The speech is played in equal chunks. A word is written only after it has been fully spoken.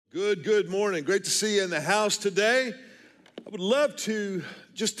Good morning. Great to see you in the house today. I would love to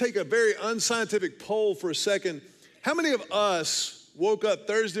just take a very unscientific poll for a second. How many of us woke up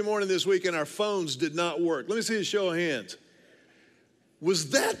Thursday morning this week and our phones did not work? Let me see a show of hands.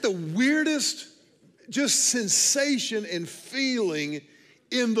 Was that the weirdest just sensation and feeling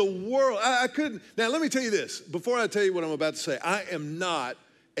in the world? I couldn't. Now, let me tell you this. Before I tell you what I'm about to say, I am not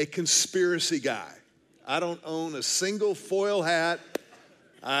a conspiracy guy. I don't own a single foil hat.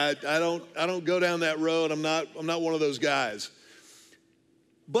 I don't go down that road. I'm not one of those guys.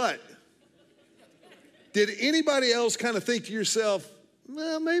 But did anybody else kind of think to yourself,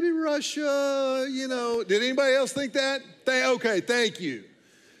 well, maybe Russia, did anybody else think that? Okay, thank you.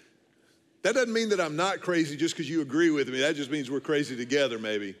 That doesn't mean that I'm not crazy just because you agree with me. That just means we're crazy together,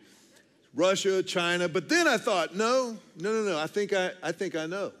 maybe. Russia, China. But then I thought, no. I think I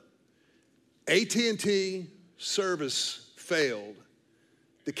know. AT&T service failed.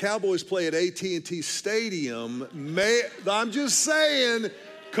 The Cowboys play at AT&T Stadium. I'm just saying,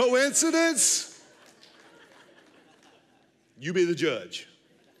 coincidence? You be the judge.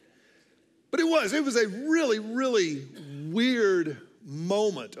 But it was a really, really weird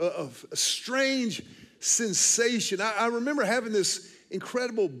moment of a strange sensation. I remember having this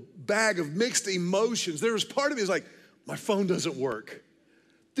incredible bag of mixed emotions. There was part of me that's like, my phone doesn't work.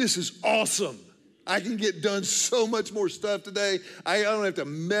 This is awesome. I can get done so much more stuff today. I don't have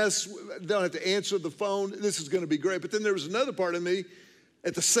to answer the phone. This is going to be great. But then there was another part of me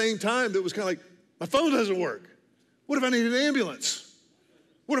at the same time that was kind of like, my phone doesn't work. What if I need an ambulance?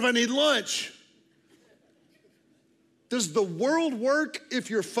 What if I need lunch? Does the world work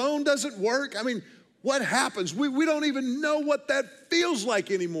if your phone doesn't work? I mean, what happens? We don't even know what that feels like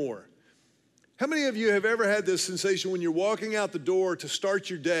anymore. How many of you have ever had this sensation when you're walking out the door to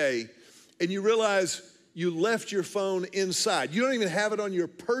start your day and you realize you left your phone inside? You don't even have it on your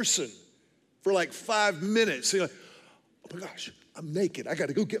person for like 5 minutes. So you're like, oh my gosh, I'm naked. I got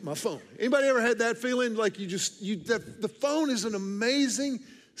to go get my phone. Anybody ever had that feeling? Like the phone is an amazing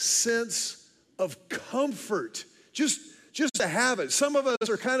sense of comfort. Just to have it. Some of us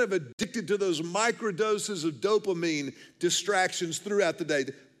are kind of addicted to those microdoses of dopamine distractions throughout the day.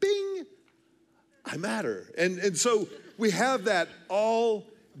 Bing, I matter. And so we have that all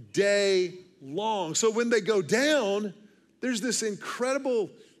day long. So when they go down, there's this incredible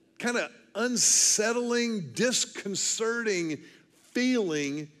kind of unsettling, disconcerting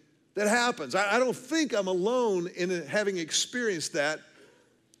feeling that happens. I don't think I'm alone in having experienced that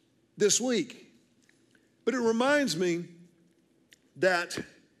this week. But it reminds me that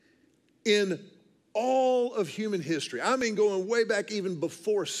in all of human history, I mean going way back even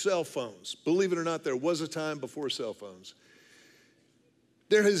before cell phones, believe it or not, there was a time before cell phones,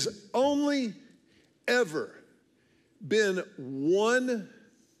 there has only ever been one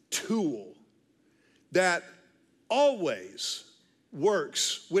tool that always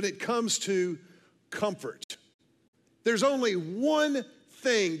works when it comes to comfort. There's only one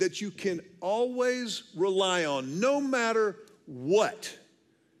thing that you can always rely on, no matter what,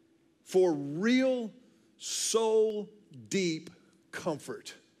 for real soul deep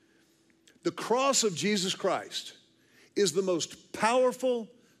comfort. The cross of Jesus Christ is the most powerful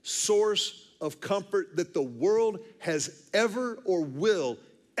source of comfort that the world has ever or will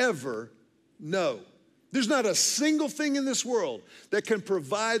ever know. There's not a single thing in this world that can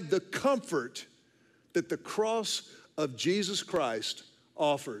provide the comfort that the cross of Jesus Christ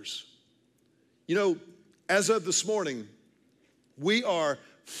offers. As of this morning, we are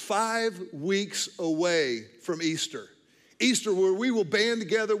 5 weeks away from Easter. Easter, where we will band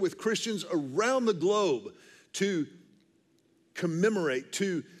together with Christians around the globe to commemorate,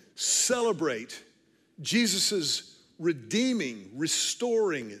 to celebrate Jesus' redeeming,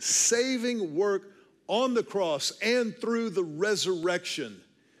 restoring, saving work on the cross and through the resurrection.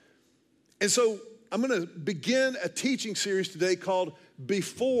 And so I'm going to begin a teaching series today called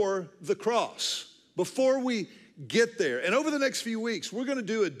Before the Cross. Before we get there. And over the next few weeks, we're going to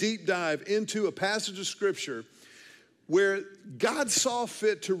do a deep dive into a passage of Scripture where God saw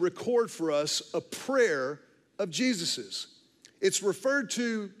fit to record for us a prayer of Jesus's. It's referred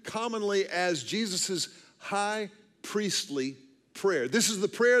to commonly as Jesus's high priestly prayer. This is the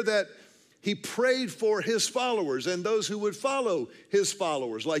prayer that he prayed for his followers and those who would follow his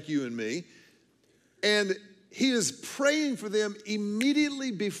followers like you and me. And he is praying for them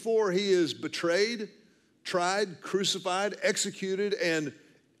immediately before he is betrayed, tried, crucified, executed, and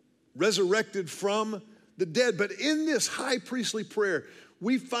resurrected from the dead. But in this high priestly prayer,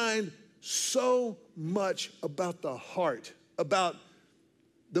 we find so much about the heart, about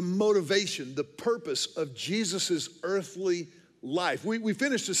the motivation, the purpose of Jesus's earthly life. We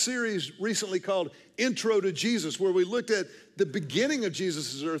finished a series recently called Intro to Jesus, where we looked at the beginning of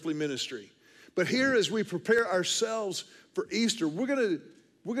Jesus' earthly ministry. But here, as we prepare ourselves for Easter, we're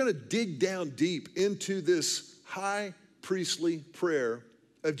gonna dig down deep into this high priestly prayer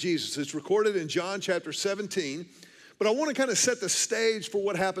of Jesus. It's recorded in John chapter 17, but I want to kind of set the stage for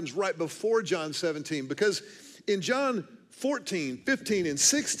what happens right before John 17, because in John 14, 15, and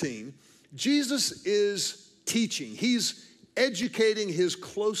 16, Jesus is teaching. He's educating his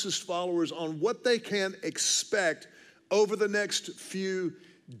closest followers on what they can expect over the next few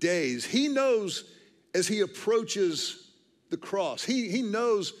days. He knows as he approaches the cross, he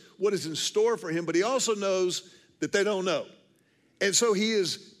knows what is in store for him, but he also knows that they don't know. And so he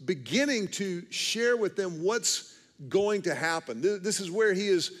is beginning to share with them what's going to happen. This is where he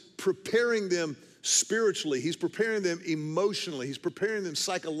is preparing them spiritually. He's preparing them emotionally. He's preparing them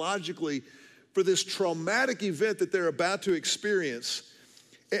psychologically for this traumatic event that they're about to experience.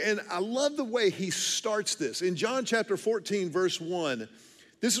 And I love the way he starts this. In John chapter 14, verse 1,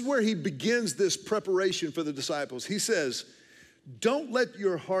 this is where he begins this preparation for the disciples. He says, "Don't let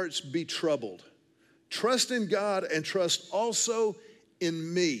your hearts be troubled. Trust in God and trust also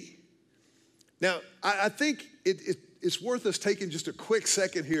in me." Now, I think it's worth us taking just a quick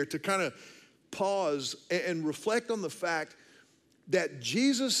second here to kind of pause and reflect on the fact that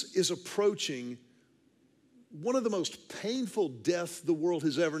Jesus is approaching one of the most painful deaths the world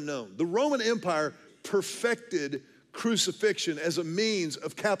has ever known. The Roman Empire perfected crucifixion as a means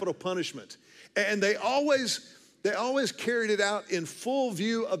of capital punishment. And they always carried it out in full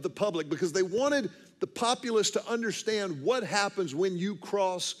view of the public because they wanted the populace to understand what happens when you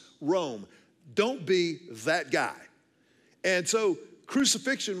cross Rome. Don't be that guy. And so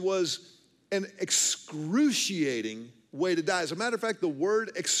crucifixion was an excruciating way to die. As a matter of fact, the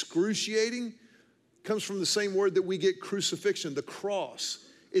word excruciating comes from the same word that we get crucifixion, the cross.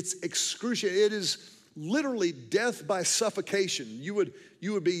 It's excruciating. It is literally death by suffocation. You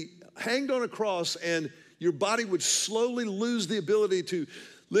would be hanged on a cross and your body would slowly lose the ability to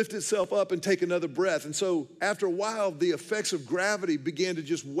lift itself up and take another breath. And so after a while, the effects of gravity began to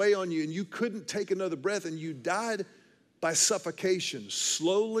just weigh on you and you couldn't take another breath and you died by suffocation,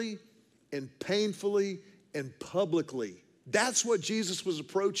 slowly and painfully and publicly. That's what Jesus was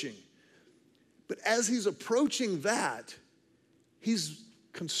approaching. But as he's approaching that, he's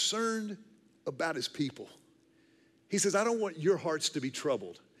concerned about his people. He says, "I don't want your hearts to be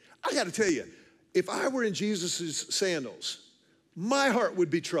troubled." I got to tell you, if I were in Jesus' sandals, my heart would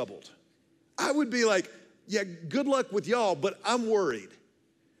be troubled. I would be like, yeah, good luck with y'all, but I'm worried.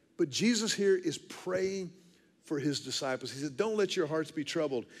 But Jesus here is praying for his disciples. He said, "Don't let your hearts be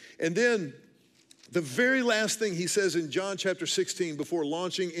troubled." And then the very last thing he says in John chapter 16 before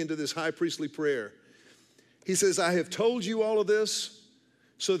launching into this high priestly prayer, he says, "I have told you all of this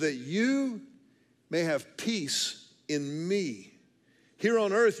so that you may have peace in me. Here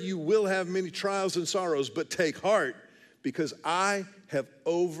on earth you will have many trials and sorrows, but take heart because I have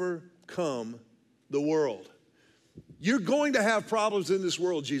overcome the world." You're going to have problems in this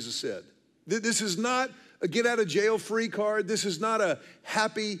world, Jesus said. This is not a get out of jail free card. This is not a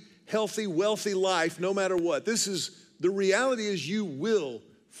happy, healthy, wealthy life no matter what. The reality is you will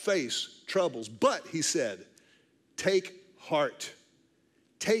face troubles. But, he said, take heart.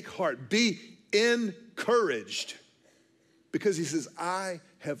 Take heart. Be encouraged. Because he says, I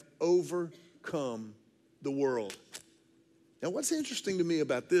have overcome the world. Now, what's interesting to me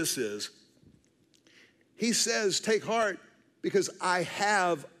about this is, he says, take heart because I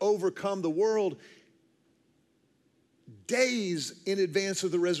have overcome the world days in advance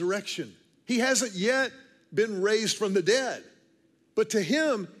of the resurrection. He hasn't yet been raised from the dead. But to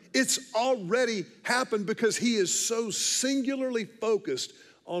him, it's already happened because he is so singularly focused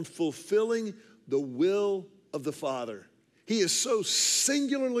on fulfilling the will of the Father. He is so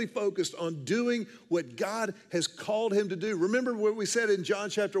singularly focused on doing what God has called him to do. Remember what we said in John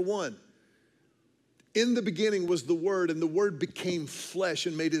chapter 1. In the beginning was the Word, and the Word became flesh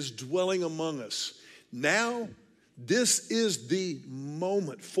and made his dwelling among us. Now, this is the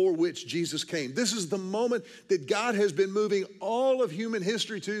moment for which Jesus came. This is the moment that God has been moving all of human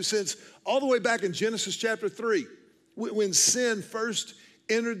history to since all the way back in Genesis chapter 3, when sin first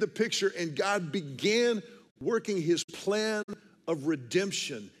entered the picture and God began working his plan of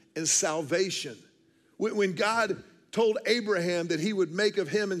redemption and salvation. When God told Abraham that he would make of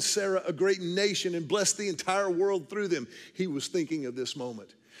him and Sarah a great nation and bless the entire world through them, he was thinking of this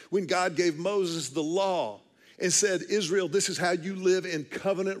moment. When God gave Moses the law and said, Israel, this is how you live in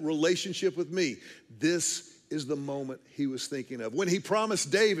covenant relationship with me, this is the moment he was thinking of. When he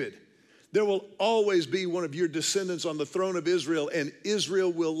promised David There will always be one of your descendants on the throne of Israel, and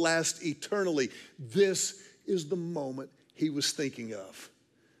Israel will last eternally. This is the moment he was thinking of.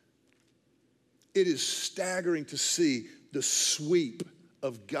 It is staggering to see the sweep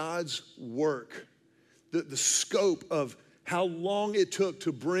of God's work, the scope of how long it took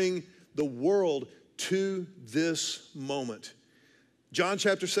to bring the world to this moment. John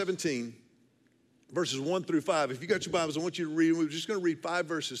chapter 17, verses 1 through 5. If you got your Bibles, I want you to read. We're just going to read 5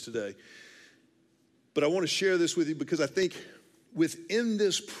 verses today. But I want to share this with you because I think within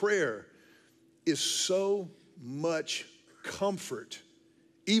this prayer is so much comfort,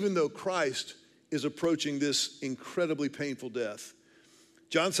 even though Christ is approaching this incredibly painful death.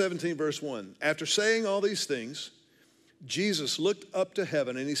 John 17, verse 1. After saying all these things, Jesus looked up to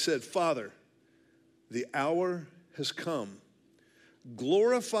heaven and he said, Father, the hour has come.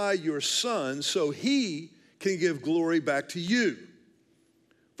 Glorify your Son so he can give glory back to you.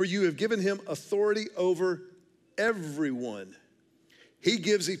 For you have given him authority over everyone. He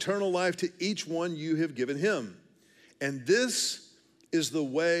gives eternal life to each one you have given him. And this is the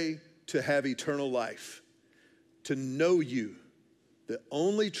way to have eternal life, to know you, the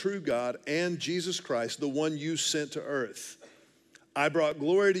only true God, and Jesus Christ, the one you sent to earth. I brought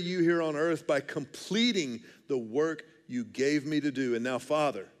glory to you here on earth by completing the work you gave me to do. And now,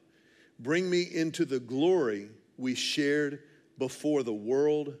 Father, bring me into the glory we shared before the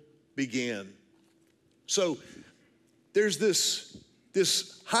world began. So there's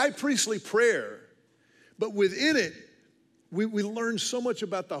this high priestly prayer, but within it, we learn so much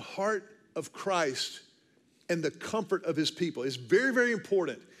about the heart of Christ and the comfort of his people. It's very, very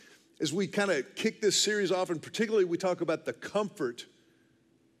important as we kind of kick this series off, and particularly we talk about the comfort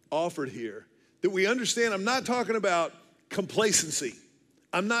offered here, that we understand I'm not talking about complacency.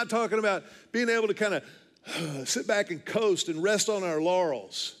 I'm not talking about being able to kind of sit back and coast and rest on our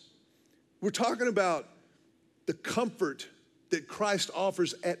laurels. We're talking about the comfort that Christ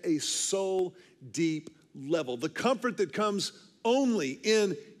offers at a soul deep level, the comfort that comes only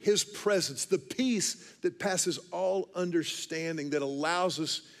in his presence, the peace that passes all understanding, that allows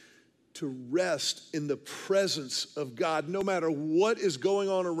us to rest in the presence of God, no matter what is going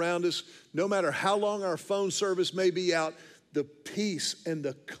on around us, no matter how long our phone service may be out, the peace and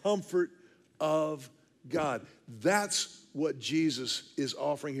the comfort of God. That's what Jesus is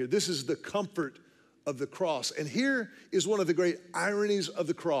offering here. This is the comfort of the cross. And here is one of the great ironies of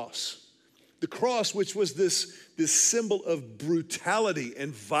the cross. The cross, which was this symbol of brutality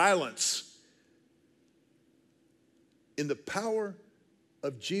and violence, in the power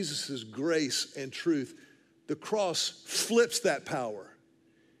of Jesus' grace and truth, the cross flips that power.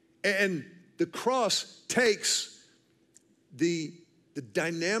 And the cross takes the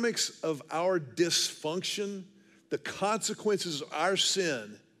dynamics of our dysfunction, the consequences of our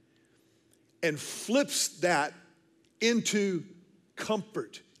sin, and flips that into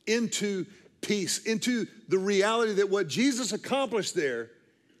comfort, into peace, into the reality that what Jesus accomplished there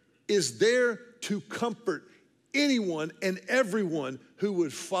is there to comfort anyone and everyone who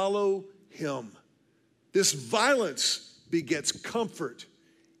would follow him. This violence begets comfort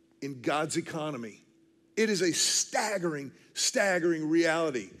in God's economy. It is a staggering, staggering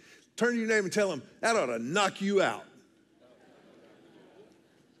reality. Turn to your neighbor and tell him, that ought to knock you out.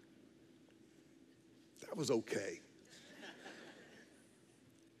 That was okay.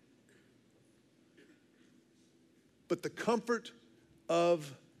 But the comfort of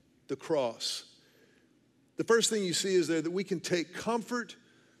the cross. The first thing you see is there that we can take comfort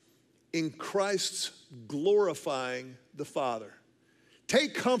in Christ's glorifying the Father.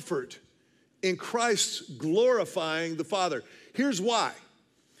 Take comfort in Christ's glorifying the Father. Here's why.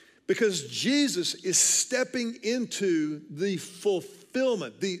 Because Jesus is stepping into the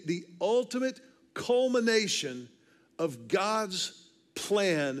fulfillment, the ultimate culmination of God's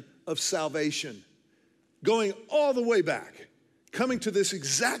plan of salvation. Going all the way back, coming to this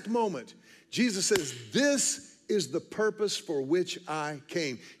exact moment, Jesus says, this is the purpose for which I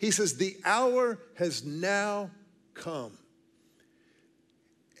came. He says, the hour has now come.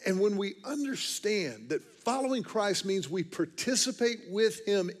 And when we understand that following Christ means we participate with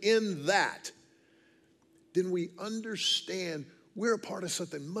him in that, then we understand we're a part of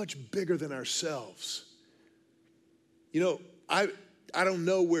something much bigger than ourselves. You know, I don't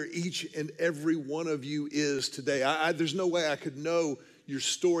know where each and every one of you is today. There's no way I could know your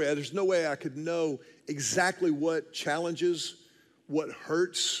story. There's no way I could know exactly what challenges, what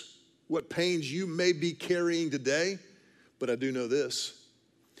hurts, what pains you may be carrying today. But I do know this.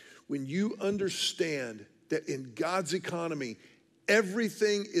 When you understand that in God's economy,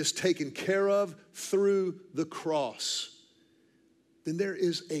 everything is taken care of through the cross, then there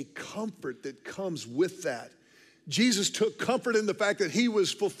is a comfort that comes with that. Jesus took comfort in the fact that he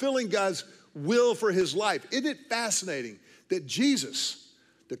was fulfilling God's will for his life. Isn't it fascinating that Jesus,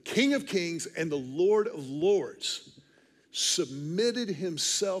 the King of Kings and the Lord of Lords, submitted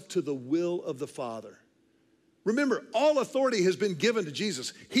himself to the will of the Father? Remember, all authority has been given to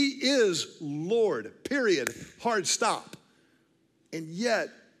Jesus. He is Lord, period, hard stop. And yet,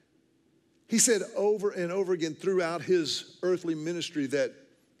 he said over and over again throughout his earthly ministry that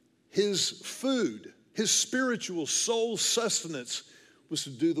his food, his spiritual soul sustenance was to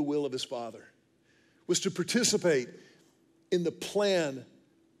do the will of his Father, was to participate in the plan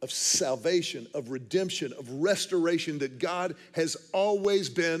of salvation, of redemption, of restoration that God has always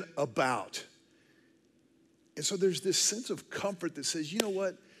been about. And so there's this sense of comfort that says, you know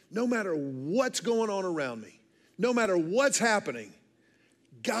what? No matter what's going on around me, no matter what's happening,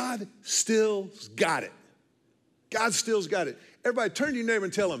 God still's got it. God still's got it. Everybody turn to your neighbor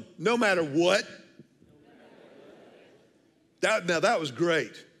and tell him, no matter what. Now that was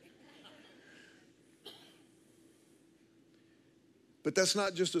great. But that's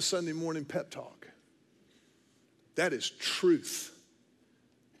not just a Sunday morning pep talk. That is truth.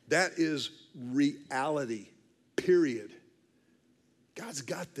 That is reality, period. God's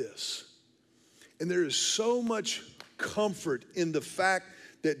got this. And there is so much comfort in the fact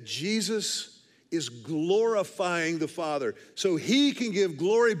that Jesus is glorifying the Father so he can give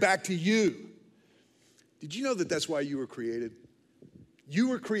glory back to you. Did you know that that's why you were created? You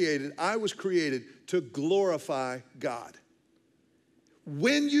were created, I was created to glorify God.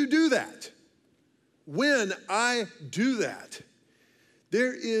 When you do that, when I do that,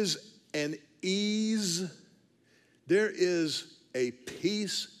 there is an ease, there is a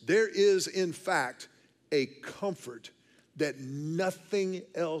peace, there is, in fact, a comfort that nothing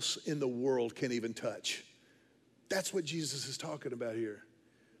else in the world can even touch. That's what Jesus is talking about here.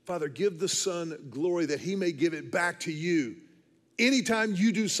 Father, give the Son glory that he may give it back to you. Anytime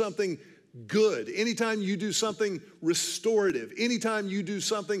you do something good, anytime you do something restorative, anytime you do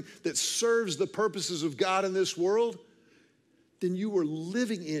something that serves the purposes of God in this world, then you are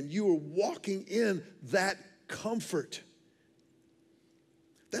living in, you are walking in that comfort.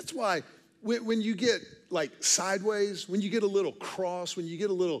 That's why when you get like sideways, when you get a little cross, when you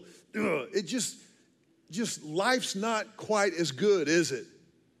get a little, it just life's not quite as good, is it?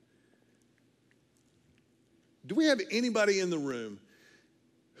 Do we have anybody in the room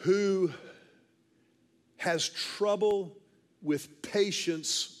who has trouble with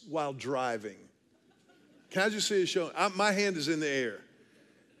patience while driving? Can I just see a show? My hand is in the air.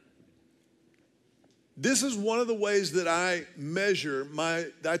 This is one of the ways that I measure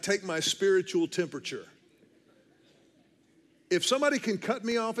I take my spiritual temperature. If somebody can cut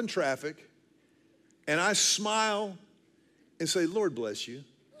me off in traffic and I smile and say, Lord bless you,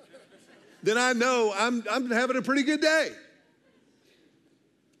 then I know I'm having a pretty good day.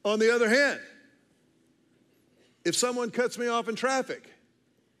 On the other hand, if someone cuts me off in traffic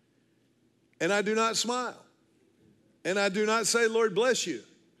and I do not smile and I do not say, Lord bless you,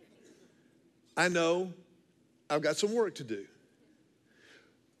 I know I've got some work to do.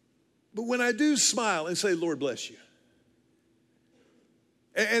 But when I do smile and say, Lord bless you,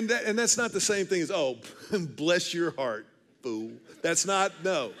 and that's not the same thing as, oh, bless your heart, fool. That's not,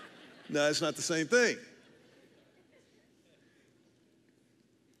 no, it's not the same thing.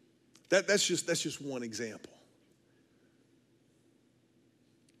 That's just one example.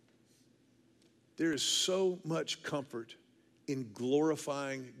 There is so much comfort in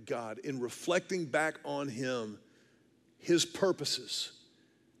glorifying God, in reflecting back on him, his purposes,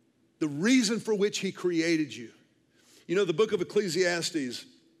 the reason for which he created you. You know, the book of Ecclesiastes is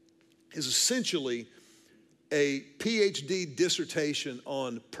essentially a PhD dissertation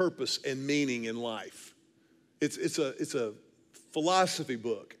on purpose and meaning in life. It's a philosophy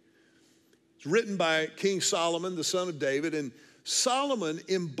book. It's written by King Solomon, the son of David, and Solomon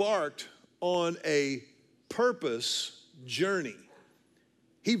embarked on a purpose journey.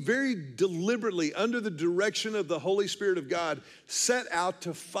 He very deliberately, under the direction of the Holy Spirit of God, set out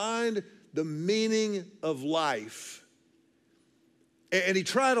to find the meaning of life. And he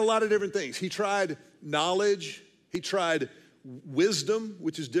tried a lot of different things. He tried knowledge. He tried wisdom,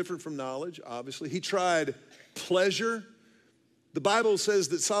 which is different from knowledge, obviously. He tried pleasure. The Bible says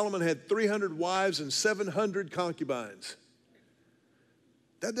that Solomon had 300 wives and 700 concubines.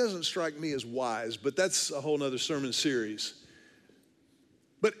 That doesn't strike me as wise, but that's a whole nother sermon series.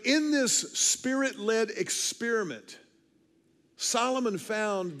 But in this spirit-led experiment, Solomon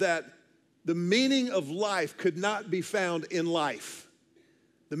found that the meaning of life could not be found in life.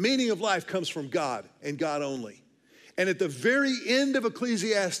 The meaning of life comes from God and God only. And at the very end of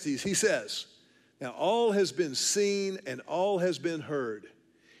Ecclesiastes, he says, now all has been seen and all has been heard.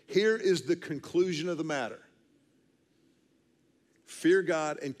 Here is the conclusion of the matter. Fear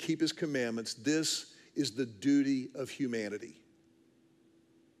God and keep his commandments. This is the duty of humanity.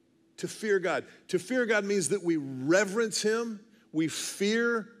 To fear God. To fear God means that we reverence him. We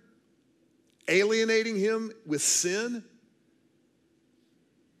fear alienating him with sin.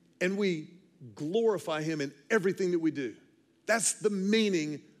 And we glorify him in everything that we do. That's the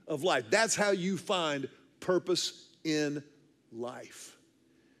meaning of life. That's how you find purpose in life.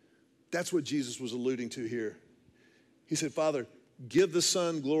 That's what Jesus was alluding to here. He said, Father, give the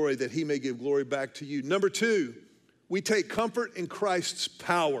Son glory that he may give glory back to you. Number two, we take comfort in Christ's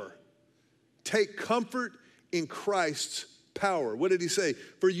power. Take comfort in Christ's power. What did he say?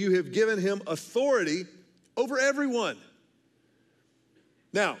 For you have given him authority over everyone.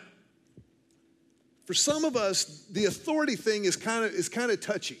 Now, for some of us, the authority thing is kind of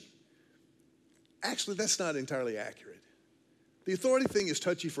touchy. Actually, that's not entirely accurate. The authority thing is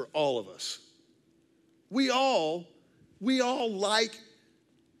touchy for all of us. We all like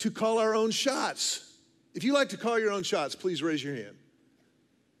to call our own shots. If you like to call your own shots, please raise your hand.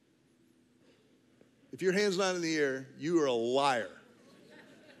 If your hand's not in the air, you are a liar.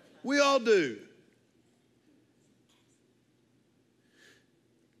 We all do.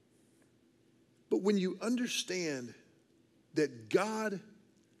 But when you understand that God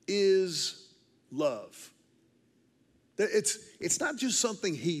is love, that it's not just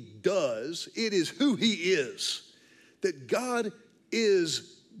something he does, it is who he is, that God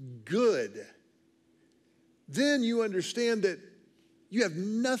is good, then you understand that you have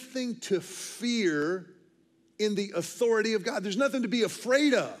nothing to fear in the authority of God. There's nothing to be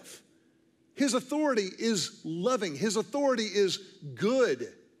afraid of. His authority is loving. His authority is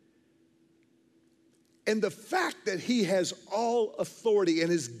good. And the fact that he has all authority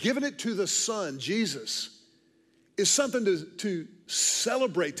and has given it to the Son, Jesus, is something to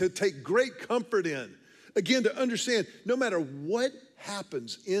celebrate, to take great comfort in. Again, to understand, no matter what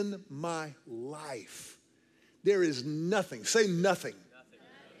happens in my life, there is nothing. Say nothing.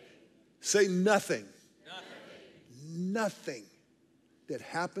 Say nothing. Nothing that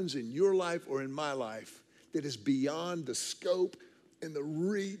happens in your life or in my life that is beyond the scope and the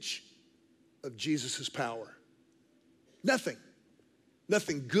reach of Jesus' power. Nothing.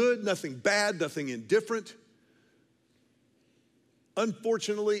 Nothing good, nothing bad, nothing indifferent.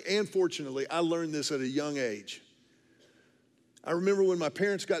 Unfortunately and fortunately, I learned this at a young age. I remember when my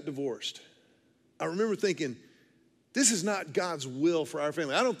parents got divorced. I remember thinking, this is not God's will for our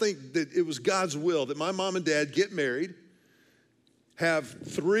family. I don't think that it was God's will that my mom and dad get married, have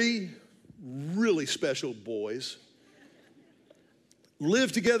 3 really special boys,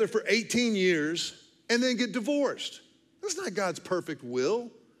 live together for 18 years, and then get divorced. That's not God's perfect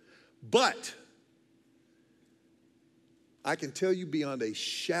will. But I can tell you beyond a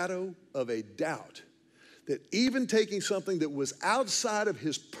shadow of a doubt that even taking something that was outside of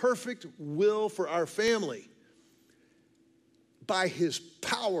his perfect will for our family, by his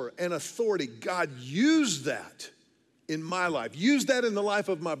power and authority, God used that in my life, used that in the life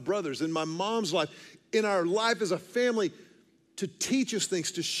of my brothers, in my mom's life, in our life as a family, to teach us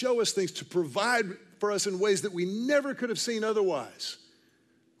things, to show us things, to provide for us in ways that we never could have seen otherwise.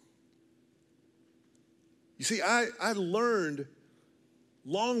 You see, I learned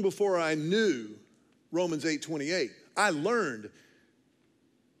long before I knew Romans 8:28. I learned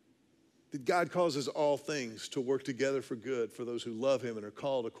that God causes all things to work together for good for those who love him and are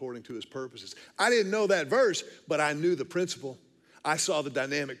called according to his purposes. I didn't know that verse, but I knew the principle. I saw the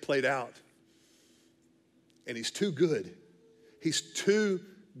dynamic played out. And he's too good. He's too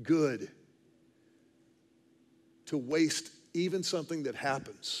good to waste even something that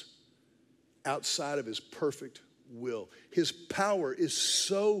happens outside of his perfect will. His power is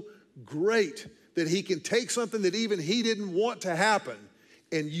so great that he can take something that even he didn't want to happen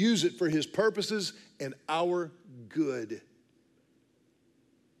and use it for his purposes and our good.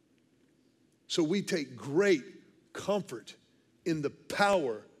 So we take great comfort in the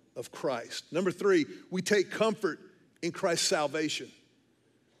power of Christ. Number 3, we take comfort in Christ's salvation.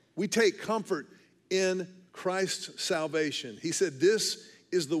 We take comfort in Christ's salvation. He said, this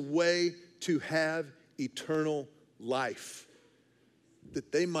is the way to have eternal life,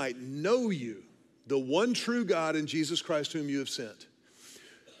 that they might know you, the one true God and Jesus Christ whom you have sent.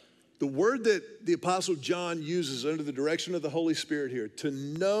 The word that the Apostle John uses under the direction of the Holy Spirit here, to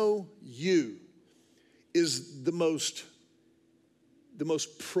know you, is the most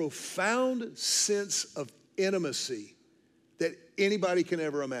profound sense of intimacy that anybody can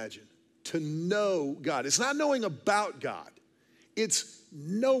ever imagine. to know God. It's not knowing about God. It's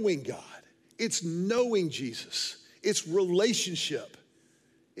knowing God. It's knowing Jesus. It's relationship.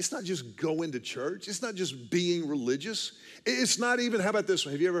 It's not just going to church. It's not just being religious. It's not even, how about this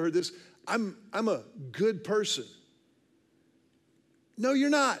one? Have you ever heard this? I'm a good person. No, you're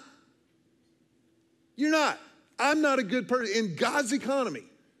not. You're not. I'm not a good person. In God's economy,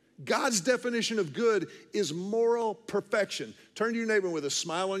 God's definition of good is moral perfection. Turn to your neighbor with a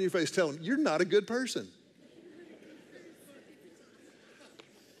smile on your face. Tell him, you're not a good person.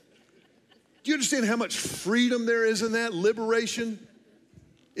 Do you understand how much freedom there is in that? Liberation?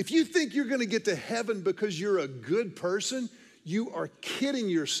 If you think you're going to get to heaven because you're a good person, you are kidding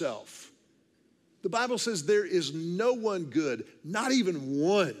yourself. The Bible says there is no one good, not even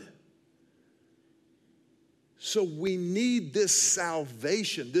one. So we need this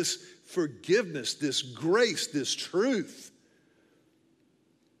salvation, this forgiveness, this grace, this truth.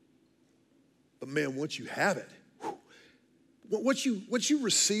 But man, once you have it, once you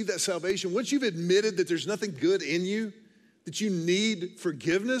receive that salvation, once you've admitted that there's nothing good in you, that you need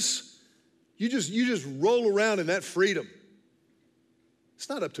forgiveness, you just roll around in that freedom. It's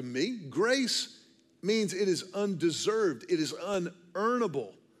not up to me. Grace means it is undeserved. It is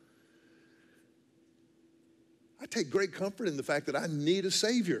unearnable. I take great comfort in the fact that I need a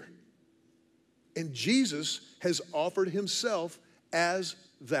Savior. And Jesus has offered himself as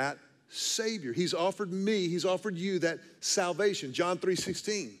that Savior. He's offered me, he's offered you that salvation. John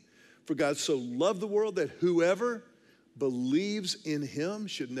 3:16, for God so loved the world that whoever believes in him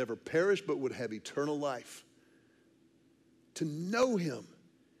should never perish but would have eternal life. To know him,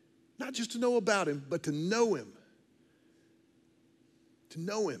 not just to know about him, but to know him. To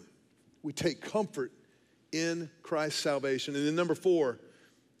know him. We take comfort in Christ's salvation. And then number 4,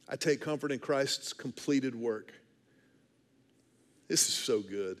 I take comfort in Christ's completed work. This is so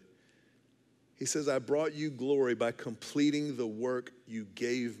good. He says, I brought you glory by completing the work you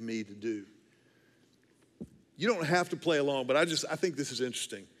gave me to do. You don't have to play along, but I think this is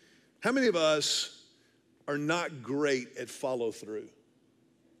interesting. How many of us are not great at follow through?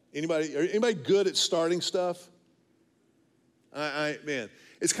 Anybody good at starting stuff? Man,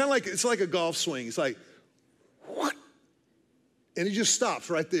 it's kind of like a golf swing. It's like, what? And he just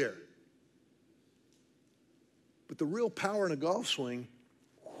stops right there. But the real power in a golf swing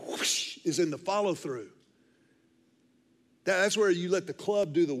whoosh, is in the follow through. That's where you let the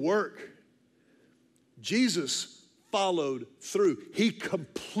club do the work. Jesus followed through. He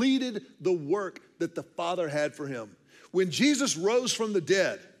completed the work that the Father had for him. When Jesus rose from the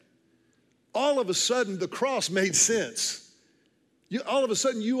dead, all of a sudden the cross made sense. All of a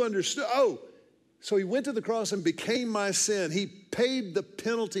sudden you understood, so he went to the cross and became my sin. He paid the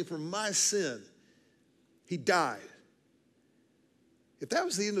penalty for my sin. He died. If that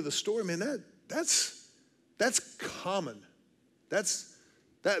was the end of the story, man, that's common. That's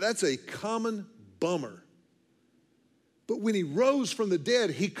a common bummer. But when he rose from the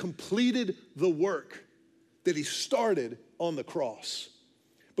dead, he completed the work that he started on the cross.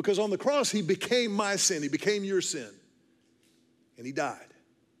 Because on the cross, he became my sin. He became your sin. And he died.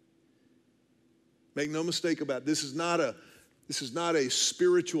 Make no mistake about it. This is not a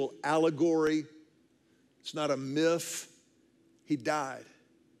spiritual allegory. It's not a myth. He died.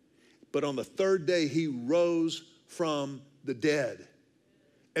 But on the third day, he rose from the dead.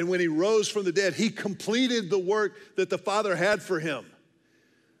 And when he rose from the dead, he completed the work that the Father had for him.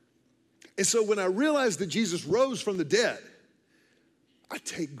 And so when I realized that Jesus rose from the dead, I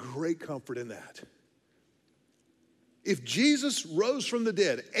take great comfort in that. If Jesus rose from the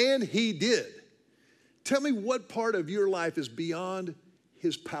dead, and he did, tell me what part of your life is beyond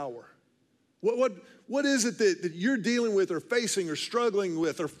his power? What is it that you're dealing with or facing or struggling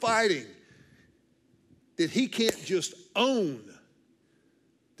with or fighting that he can't just own?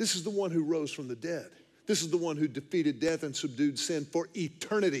 This is the one who rose from the dead. This is the one who defeated death and subdued sin for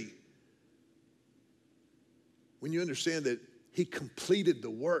eternity. When you understand that he completed the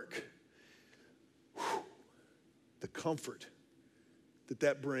work, the comfort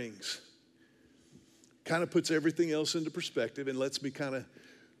that brings kind of puts everything else into perspective and lets me kind of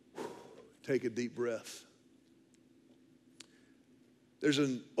take a deep breath. There's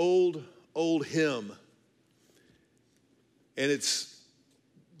an old hymn, and it's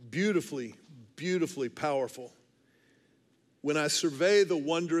beautifully, beautifully powerful. When I survey the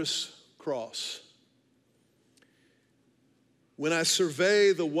wondrous cross, when I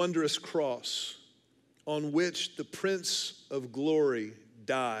survey the wondrous cross on which the Prince of Glory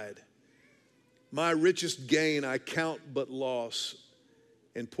died, my richest gain I count but loss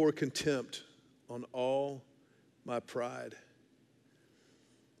and pour contempt on all my pride.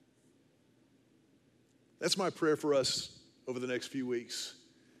 That's my prayer for us over the next few weeks,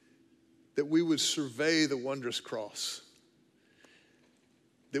 that we would survey the wondrous cross,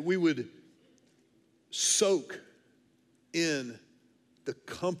 that we would soak in the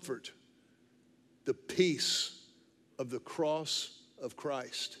comfort, the peace of the cross of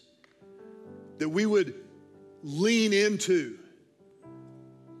Christ, that we would lean into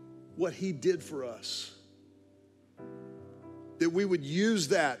what he did for us, that we would use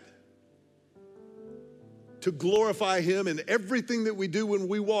that to glorify him in everything that we do when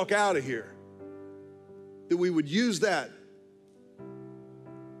we walk out of here, that we would use that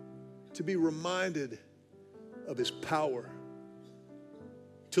to be reminded of his power,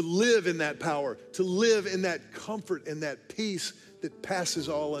 to live in that power, to live in that comfort and that peace that passes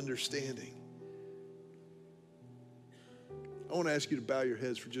all understanding. I want to ask you to bow your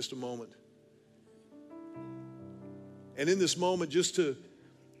heads for just a moment. And in this moment, just to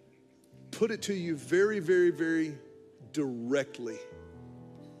put it to you very, very, very directly.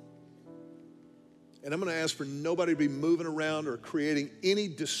 And I'm going to ask for nobody to be moving around or creating any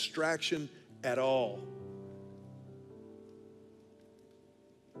distraction at all.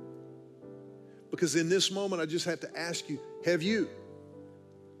 Because in this moment, I just have to ask you, have you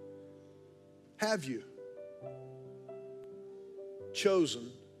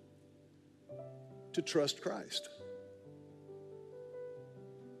chosen to trust Christ?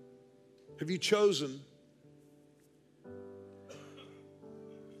 Have you chosen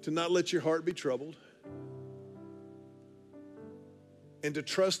to not let your heart be troubled and to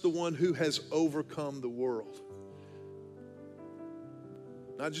trust the one who has overcome the world?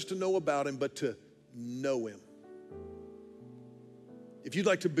 Not just to know about him, but to know him. If you'd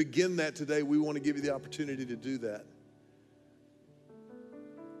like to begin that today, we want to give you the opportunity to do that.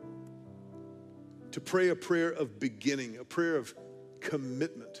 To pray a prayer of beginning, a prayer of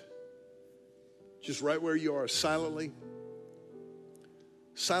commitment. Just right where you are, silently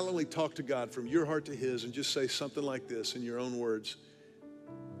talk to God from your heart to his and just say something like this in your own words.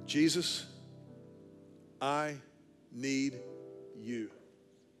 Jesus, I need you.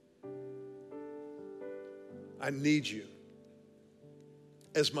 I need you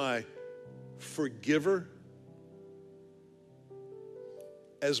as my forgiver,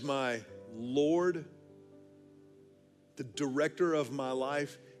 as my Lord, the director of my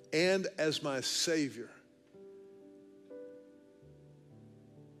life, and as my Savior.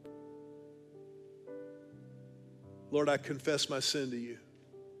 Lord, I confess my sin to you.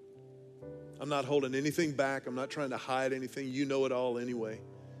 I'm not holding anything back. I'm not trying to hide anything. You know it all anyway.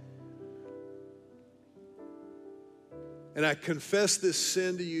 And I confess this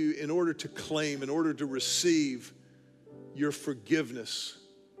sin to you in order to claim, in order to receive your forgiveness,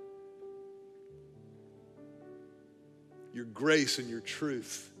 your grace and your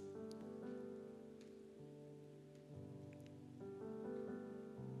truth.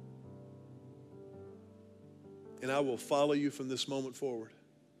 And I will follow you from this moment forward.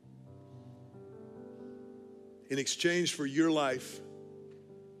 In exchange for your life,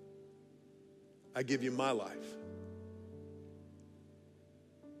 I give you my life.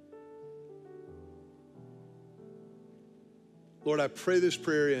 Lord, I pray this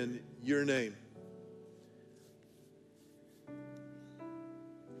prayer in your name. I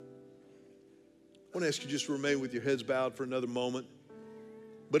want to ask you just to remain with your heads bowed for another moment.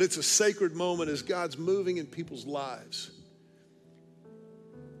 But it's a sacred moment as God's moving in people's lives.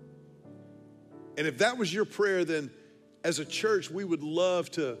 And if that was your prayer, then as a church, we would love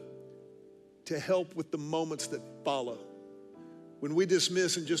to help with the moments that follow. When we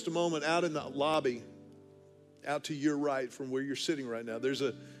dismiss in just a moment, out in the lobby, out to your right from where you're sitting right now, there's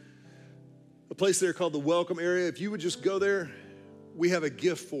a place there called the welcome area. If you would just go there, we have a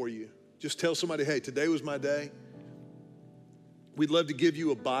gift for you. Just tell somebody, hey, today was my day. We'd love to give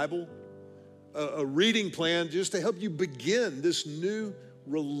you a Bible, a reading plan just to help you begin this new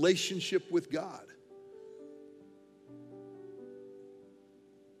relationship with God.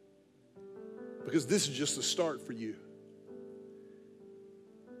 Because this is just the start for you.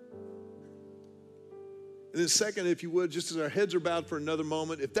 And then second, if you would, just as our heads are bowed for another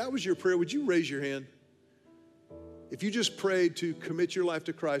moment, if that was your prayer, would you raise your hand? If you just prayed to commit your life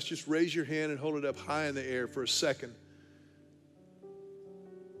to Christ, just raise your hand and hold it up high in the air for a second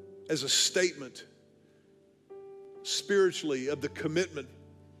as a statement spiritually of the commitment,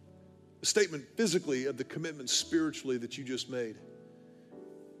 a statement physically of the commitment spiritually that you just made.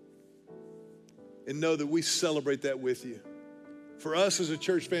 And know that we celebrate that with you. For us as a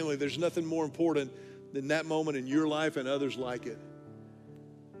church family, there's nothing more important than that moment in your life and others like it.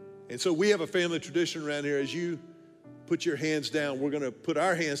 And so we have a family tradition around here. As you put your hands down, we're going to put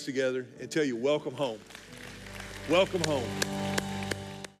our hands together and tell you, welcome home. Welcome home.